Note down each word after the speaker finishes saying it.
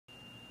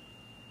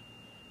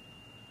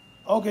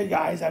Okay,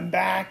 guys, I'm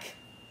back.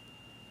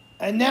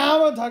 And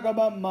now I'll talk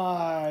about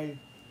my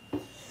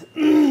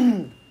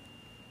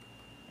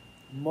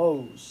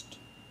most.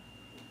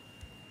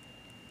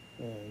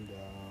 And,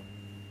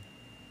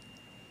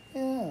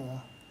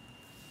 yeah.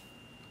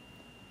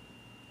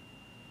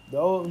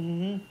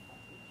 Though,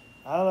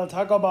 I'll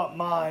talk about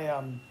my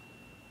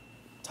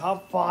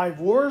top 5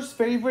 worst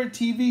favorite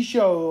TV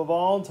show of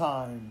all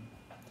time.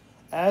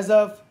 As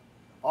of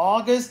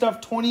August of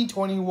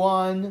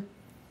 2021.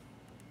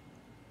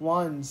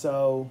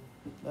 So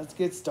let's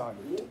get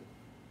started.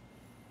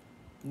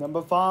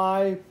 Number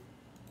 5.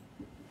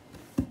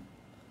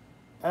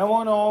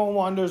 Everyone all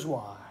wonders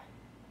why.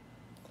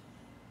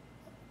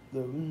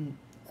 Everyone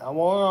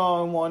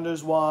all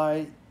wonders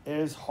why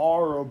is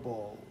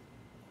horrible.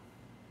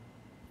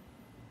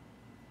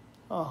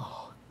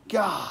 Oh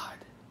God!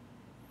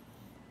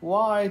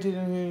 Why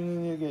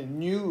didn't you get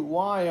new?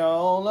 Why?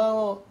 Oh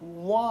no!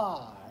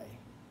 Why?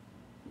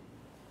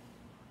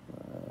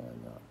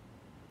 No.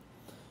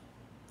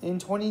 In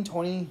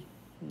 2020,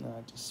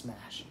 no, just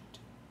smash it.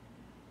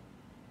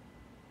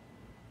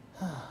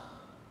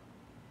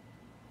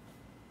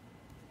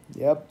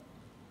 Yep.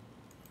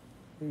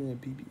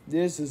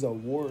 This is a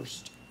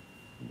worst.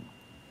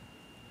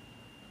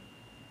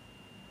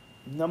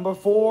 Number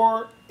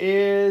 4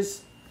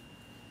 is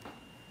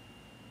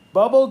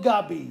Bubble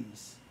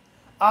Guppies.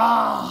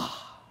 I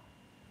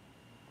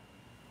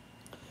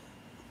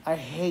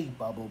hate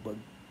Bubble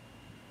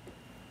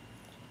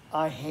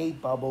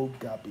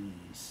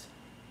Guppies.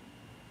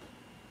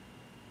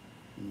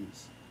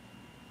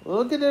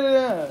 Look at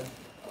it.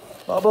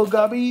 Bubble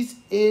Guppies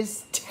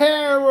is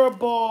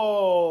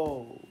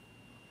terrible.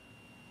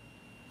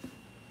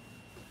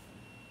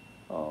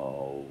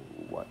 Oh,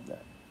 what the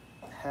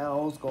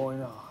hell's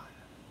going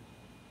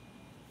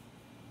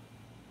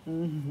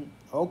on?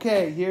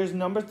 Okay, here's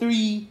number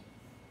 3.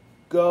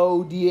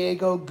 Go,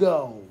 Diego,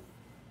 go.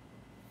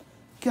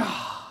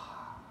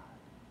 God,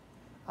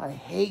 I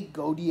hate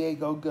Go,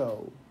 Diego,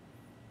 go.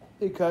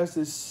 Because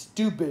it's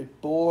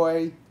stupid,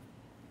 boy.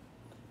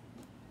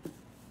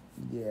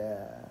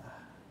 Yeah.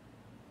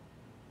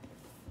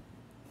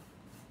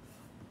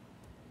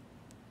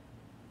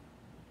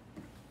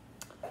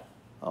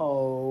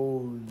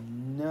 Oh,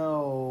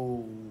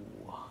 no.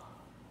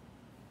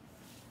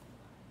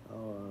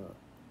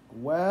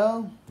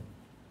 Well,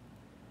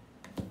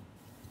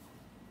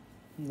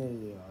 yeah,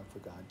 I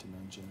forgot to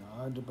mention.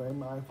 I had to bring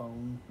my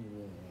phone.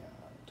 Yeah.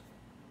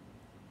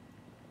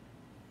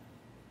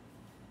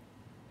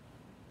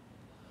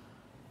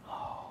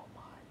 Oh,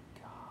 my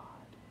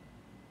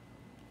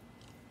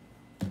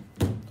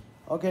God.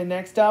 Okay,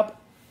 next up.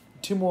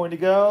 2 more to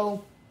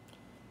go.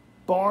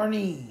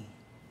 Barney.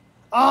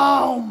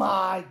 Oh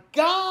my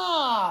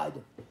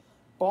God!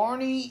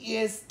 Barney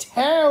is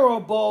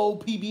terrible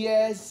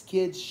PBS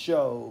kids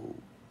show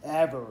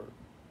ever.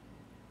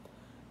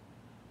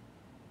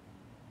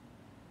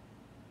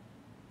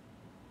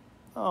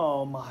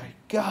 Oh my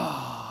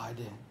God.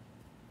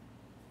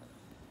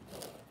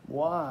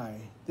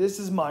 Why? This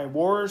is my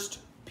worst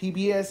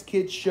PBS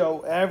kids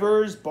show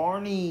ever is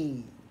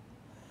Barney.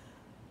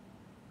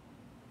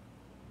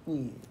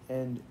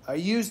 And I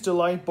used to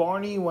like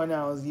Barney when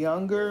I was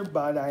younger,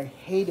 but I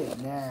hate it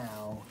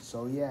now.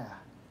 So yeah.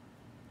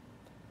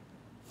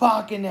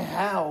 Fucking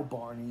hell,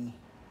 Barney.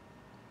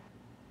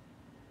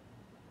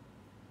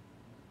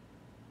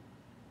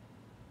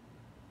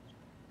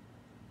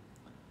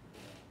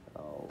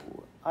 Oh,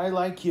 I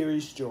like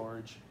Curious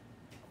George.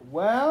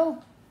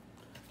 Well,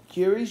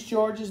 Curious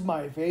George is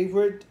my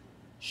favorite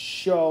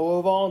show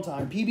of all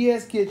time.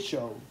 PBS Kids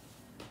show.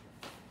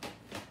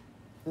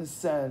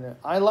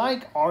 I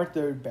like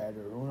Arthur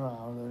better when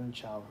I was in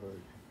childhood.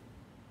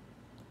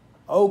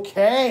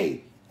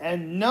 Okay,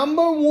 and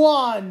number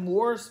 1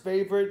 worst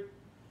favorite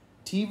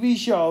TV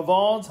show of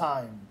all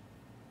time.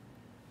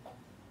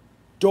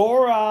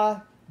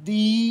 Dora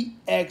the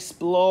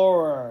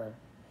Explorer.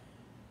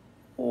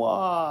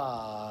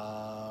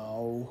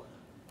 Wow.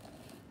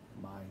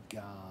 My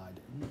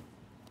God.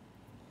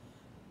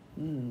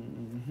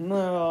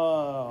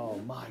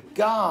 Oh my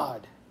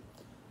God.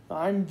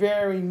 I'm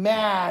very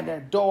mad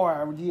at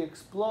Dora the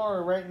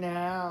Explorer right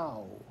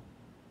now.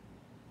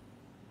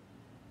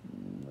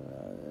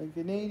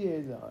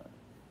 Canadian.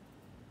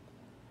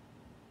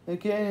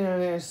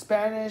 Again,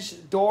 Spanish.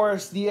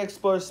 Doris the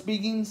Explorer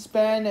speaking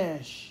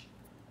Spanish.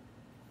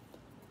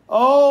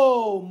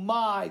 Oh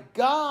my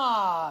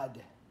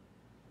God.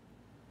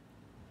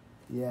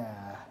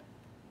 Yeah.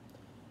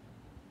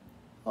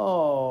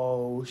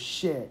 Oh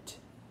shit.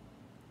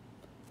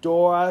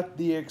 Dora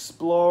the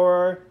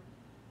Explorer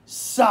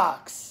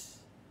sucks.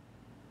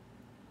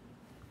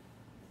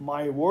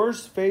 My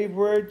worst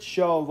favorite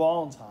show of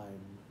all time.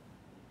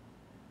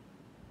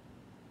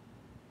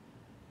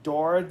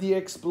 Dora the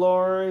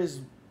Explorer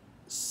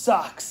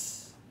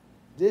sucks.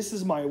 This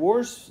is my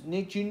worst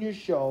Nick Jr.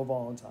 show of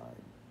all time.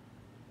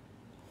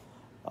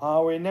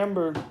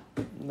 Remember,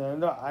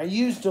 I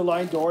used to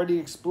like Dora the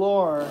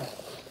Explorer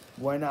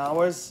when I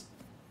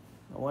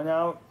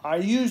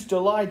used to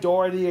like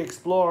Dora the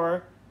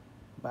Explorer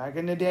back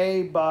in the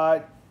day,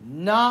 but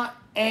not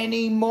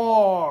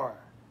anymore.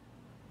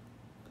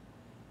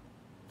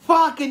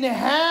 Fucking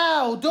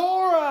hell,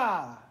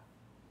 Dora!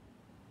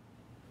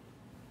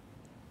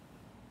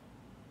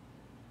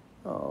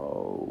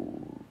 Oh.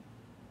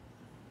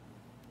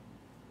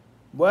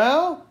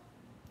 Well,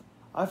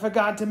 I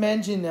forgot to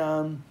mention,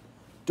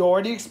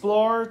 Dora the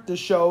Explorer, the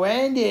show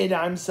ended.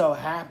 I'm so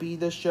happy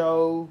the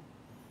show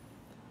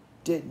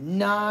did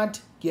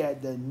not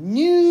get the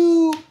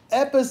new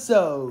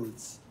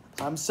episodes.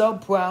 I'm so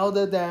proud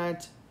of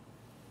that.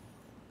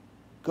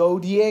 Go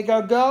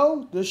Diego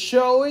Go. The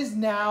show is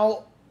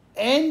now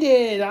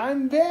ended.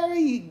 I'm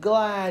very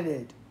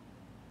glad.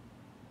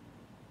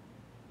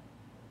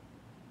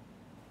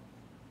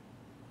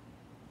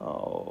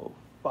 Oh,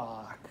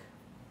 fuck.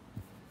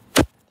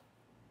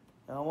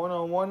 I want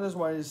to wonder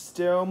why there's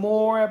still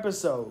more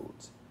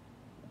episodes.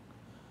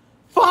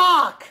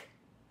 Fuck!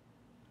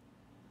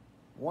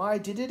 Why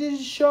did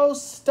this show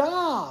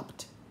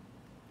stopped?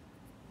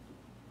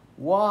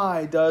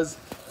 Why?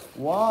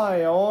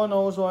 All I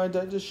know is why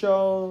the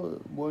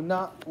show will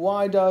not.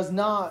 Why does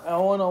not? I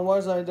want to know why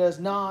it does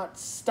not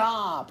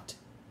stopped.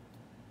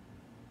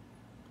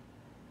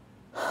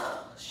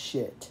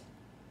 Shit.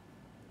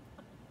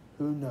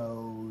 Who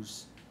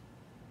knows?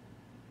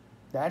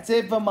 That's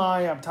it for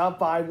my top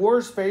 5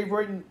 worst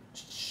favorite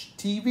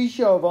TV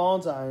show of all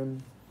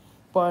time.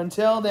 But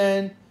until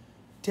then,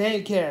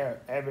 take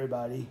care,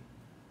 everybody.